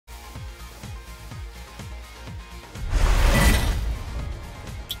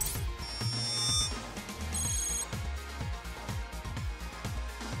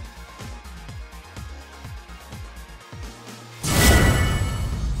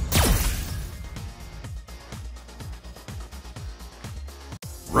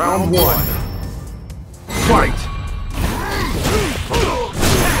Round one. Fight!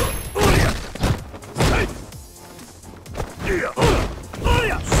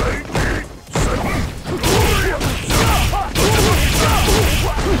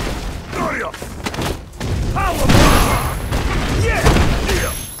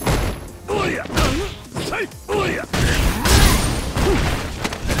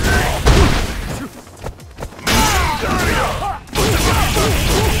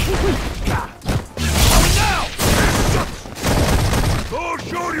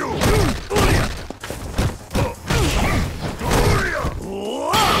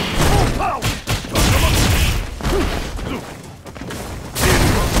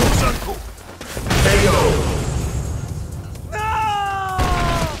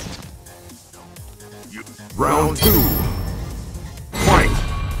 Round two. Fight!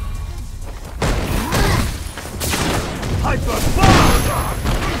 Hyper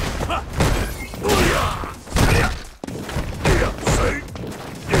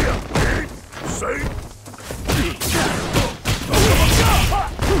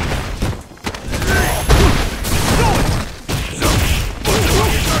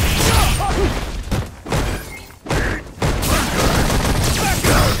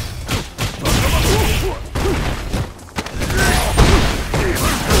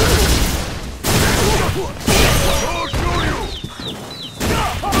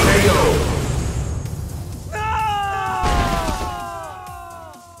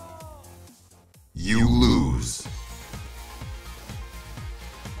You lose.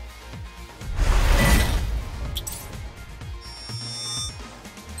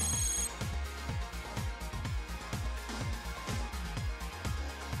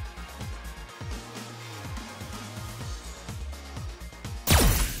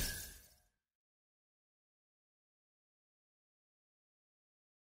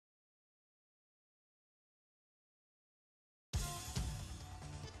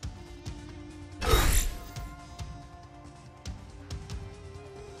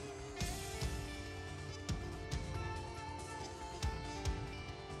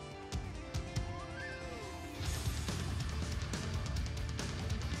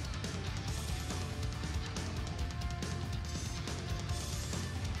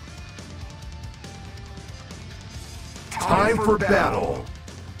 Time for battle!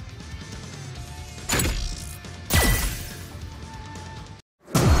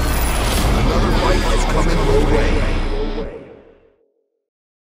 Another fight has come in your way.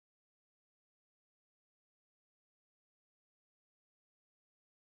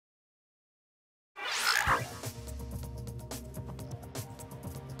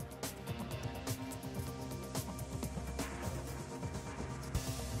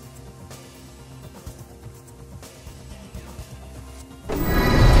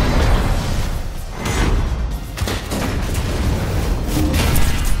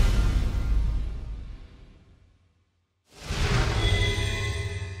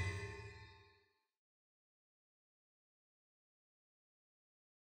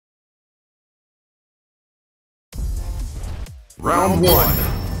 Round one.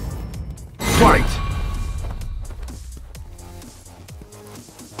 Fight!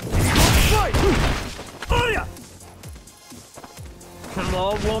 Fight! I'm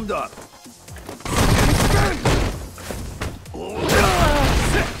all warmed up.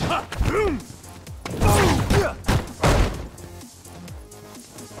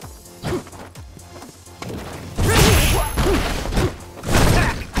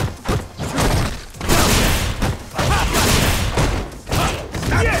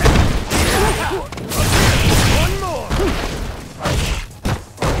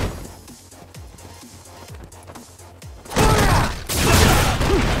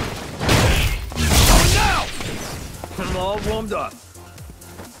 I'm all warmed up.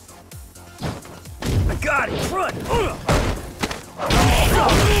 I got it! Front!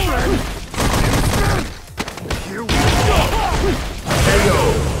 Here we go! KO!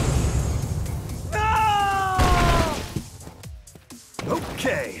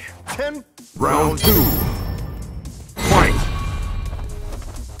 Okay, 10. Round two. Fight!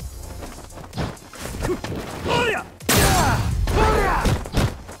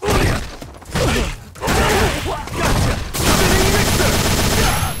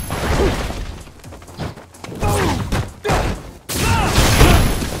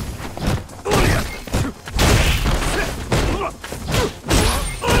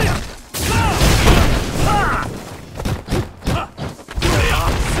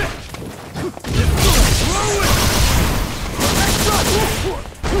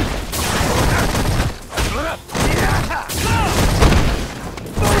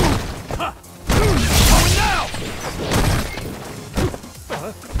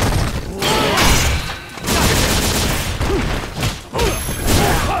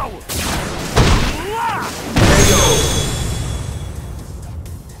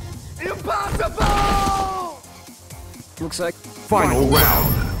 Looks like Final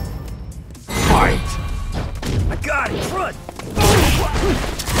round. Fight! I got it. Run.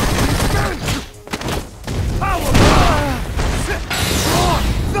 Power.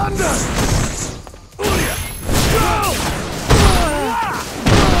 Thunder. Go.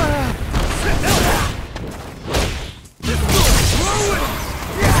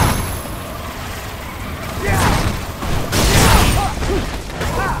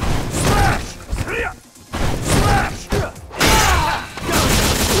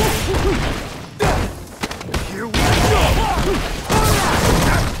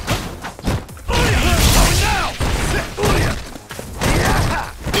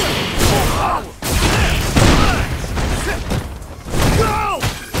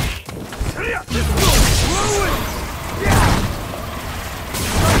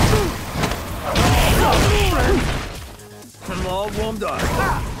 I'm all warmed up.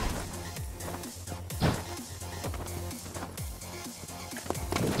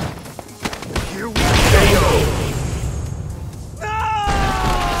 Here we go.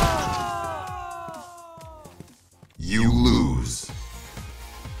 You lose.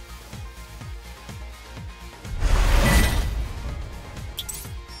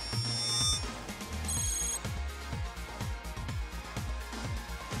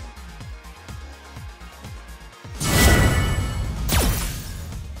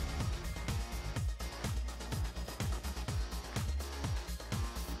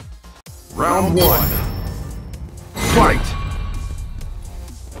 Round one. Fight!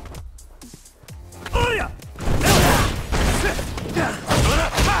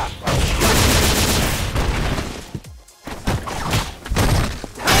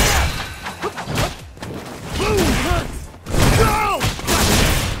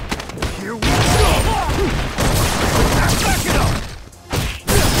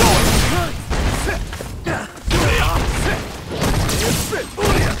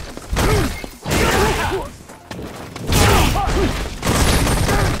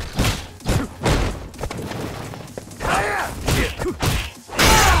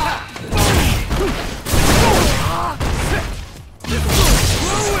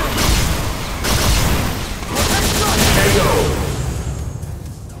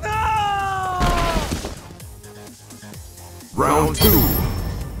 Round two.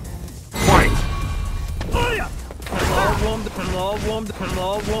 Fight! I'm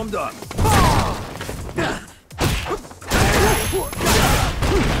all warmed up.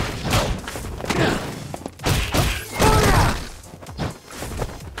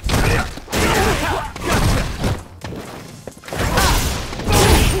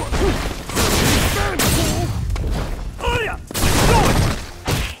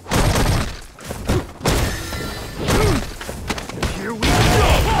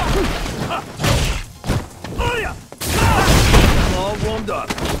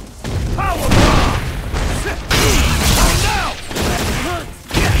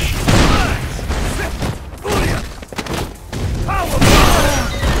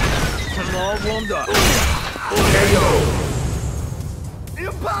 Warmed up. KO!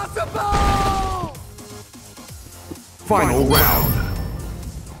 Impossible! Final round.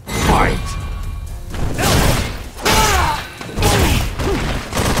 Fight!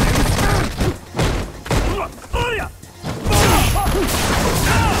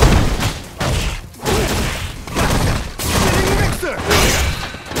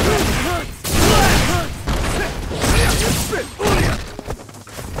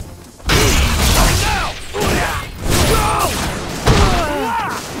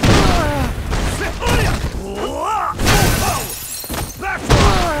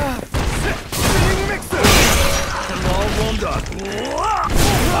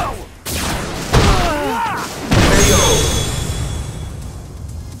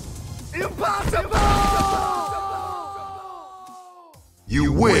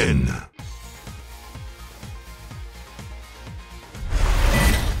 You win!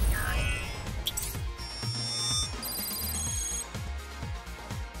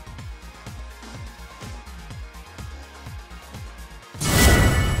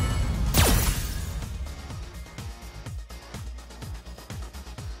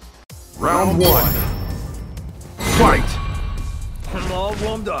 Round one. Fight! I'm all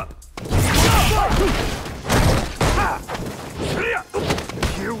warmed up.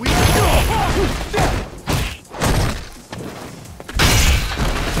 Here we go!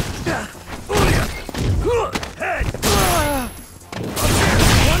 Head!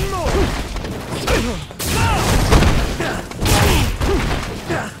 One more!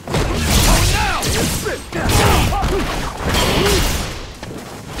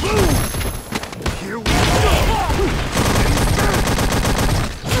 Here we go!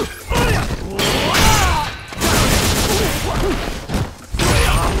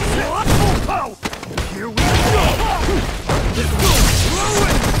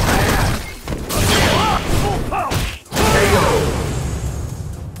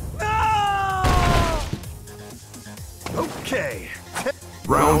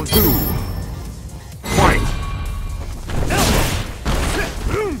 Round two. Fight!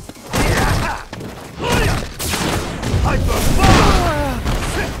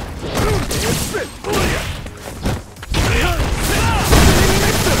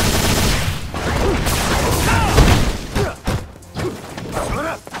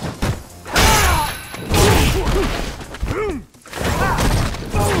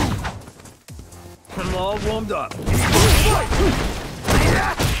 I'm all warmed up.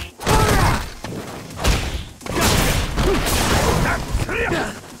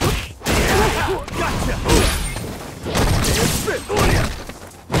 Gotcha! Oh,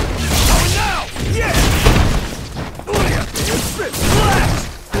 now! Yeah!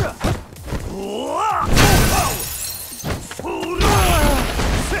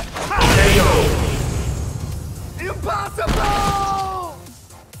 Impossible!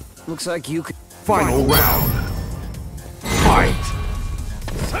 Looks like you could. Final round. Fight!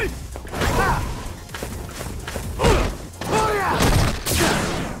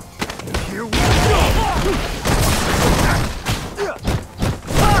 Here we go!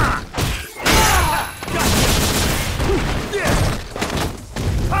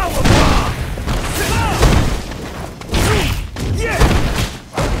 Power bomb! Yeah!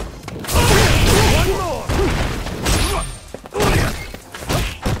 One more!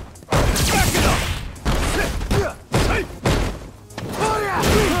 Back it up!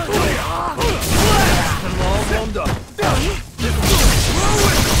 I'm all warmed up.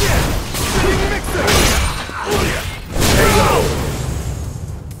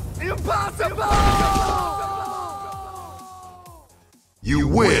 You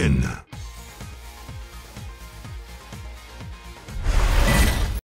win!